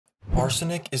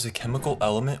Arsenic is a chemical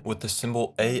element with the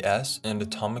symbol As and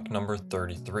atomic number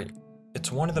 33.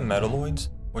 It's one of the metalloids,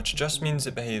 which just means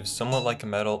it behaves somewhat like a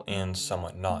metal and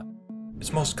somewhat not.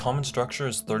 Its most common structure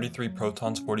is 33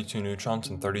 protons, 42 neutrons,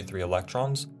 and 33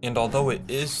 electrons, and although it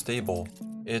is stable,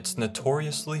 it's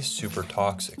notoriously super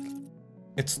toxic.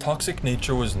 Its toxic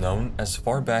nature was known as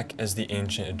far back as the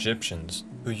ancient Egyptians,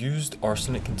 who used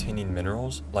arsenic-containing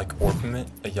minerals like orpiment,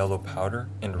 a yellow powder,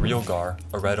 and realgar,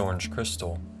 a red-orange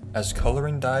crystal, as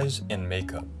coloring dyes and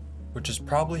makeup, which is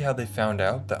probably how they found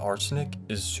out that arsenic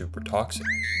is super toxic.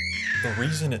 The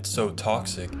reason it's so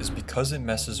toxic is because it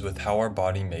messes with how our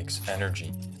body makes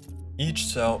energy. Each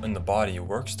cell in the body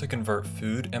works to convert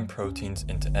food and proteins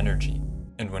into energy,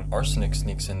 and when arsenic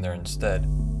sneaks in there instead,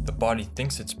 the body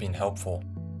thinks it's being helpful,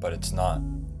 but it's not,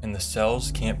 and the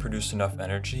cells can't produce enough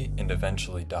energy and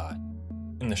eventually die.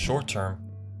 In the short term,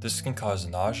 this can cause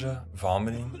nausea,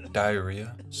 vomiting,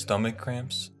 diarrhea, stomach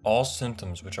cramps, all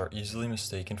symptoms which are easily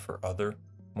mistaken for other,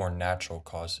 more natural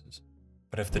causes.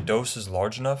 But if the dose is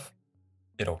large enough,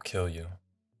 it'll kill you.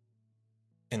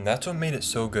 And that's what made it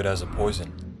so good as a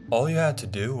poison. All you had to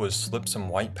do was slip some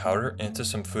white powder into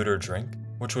some food or drink,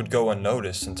 which would go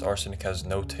unnoticed since arsenic has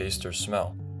no taste or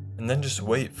smell, and then just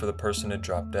wait for the person to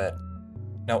drop dead.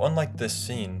 Now, unlike this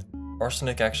scene,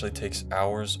 arsenic actually takes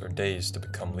hours or days to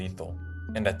become lethal.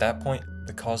 And at that point,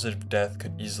 the cause of death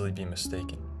could easily be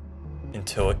mistaken.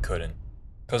 Until it couldn't.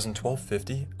 Because in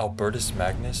 1250, Albertus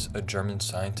Magnus, a German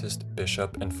scientist,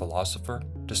 bishop, and philosopher,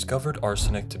 discovered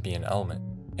arsenic to be an element,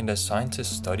 and as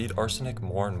scientists studied arsenic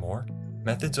more and more,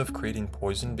 methods of creating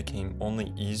poison became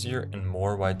only easier and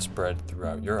more widespread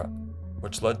throughout Europe,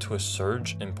 which led to a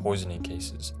surge in poisoning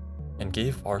cases, and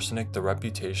gave arsenic the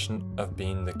reputation of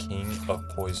being the king of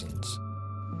poisons.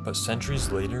 But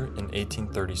centuries later, in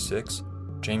 1836,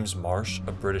 James Marsh,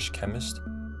 a British chemist,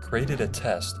 created a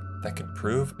test that could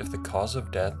prove if the cause of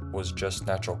death was just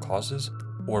natural causes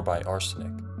or by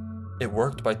arsenic. It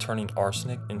worked by turning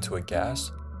arsenic into a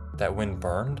gas that, when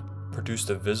burned, produced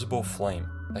a visible flame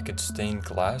that could stain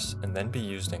glass and then be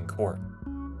used in court,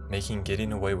 making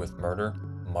getting away with murder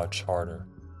much harder.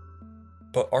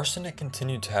 But arsenic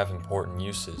continued to have important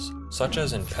uses, such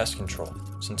as in pest control,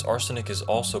 since arsenic is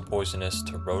also poisonous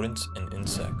to rodents and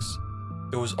insects.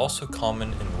 It was also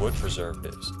common in wood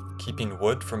preservatives, keeping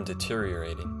wood from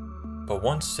deteriorating. But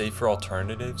once safer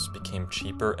alternatives became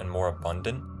cheaper and more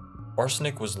abundant,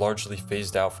 arsenic was largely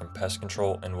phased out from pest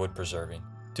control and wood preserving,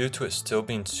 due to it still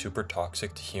being super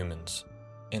toxic to humans.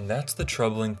 And that's the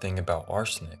troubling thing about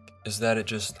arsenic, is that it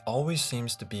just always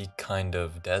seems to be kind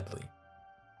of deadly.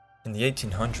 In the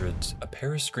 1800s, a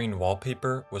Paris green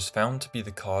wallpaper was found to be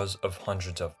the cause of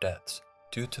hundreds of deaths,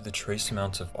 due to the trace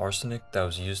amounts of arsenic that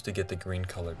was used to get the green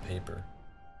colored paper.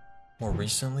 More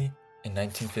recently, in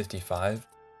 1955,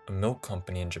 a milk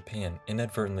company in Japan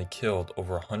inadvertently killed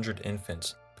over 100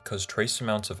 infants because trace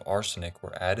amounts of arsenic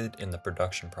were added in the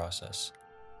production process.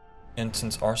 And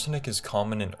since arsenic is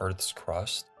common in Earth's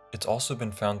crust, it's also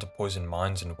been found to poison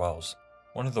mines and wells.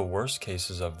 One of the worst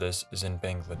cases of this is in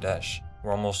Bangladesh,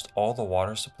 where almost all the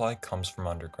water supply comes from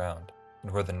underground,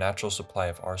 and where the natural supply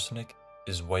of arsenic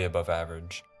is way above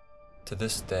average. To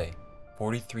this day,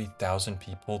 43,000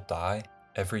 people die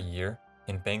every year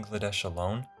in Bangladesh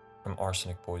alone from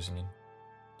arsenic poisoning.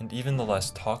 And even the less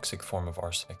toxic form of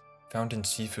arsenic, found in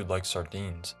seafood like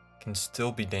sardines, can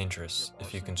still be dangerous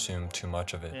if you consume too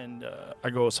much of it. And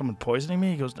I go, someone poisoning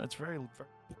me? He goes, that's very...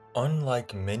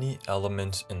 Unlike many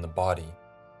elements in the body,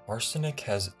 arsenic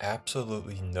has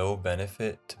absolutely no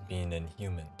benefit to being in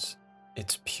humans.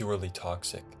 It's purely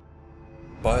toxic.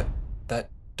 But that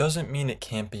doesn't mean it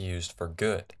can't be used for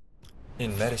good.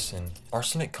 In medicine,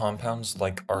 arsenic compounds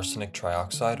like arsenic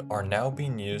trioxide are now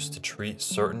being used to treat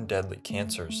certain deadly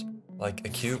cancers, like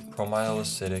acute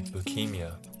promyelocytic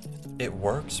leukemia. It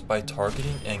works by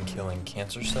targeting and killing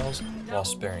cancer cells while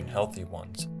sparing healthy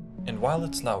ones, and while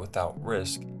it's not without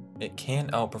risk, it can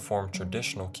outperform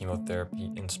traditional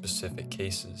chemotherapy in specific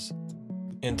cases.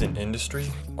 And in industry,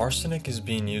 arsenic is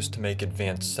being used to make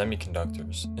advanced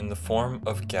semiconductors in the form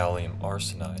of gallium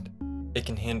arsenide. It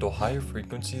can handle higher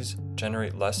frequencies,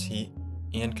 generate less heat,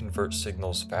 and convert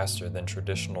signals faster than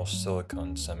traditional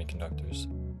silicon semiconductors,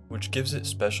 which gives it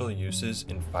special uses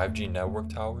in 5G network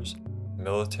towers,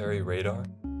 military radar,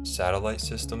 satellite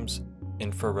systems,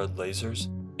 infrared lasers,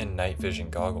 and night vision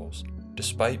goggles,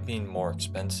 despite being more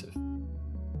expensive.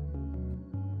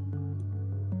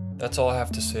 That's all I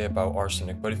have to say about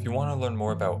arsenic, but if you want to learn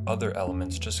more about other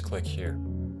elements, just click here.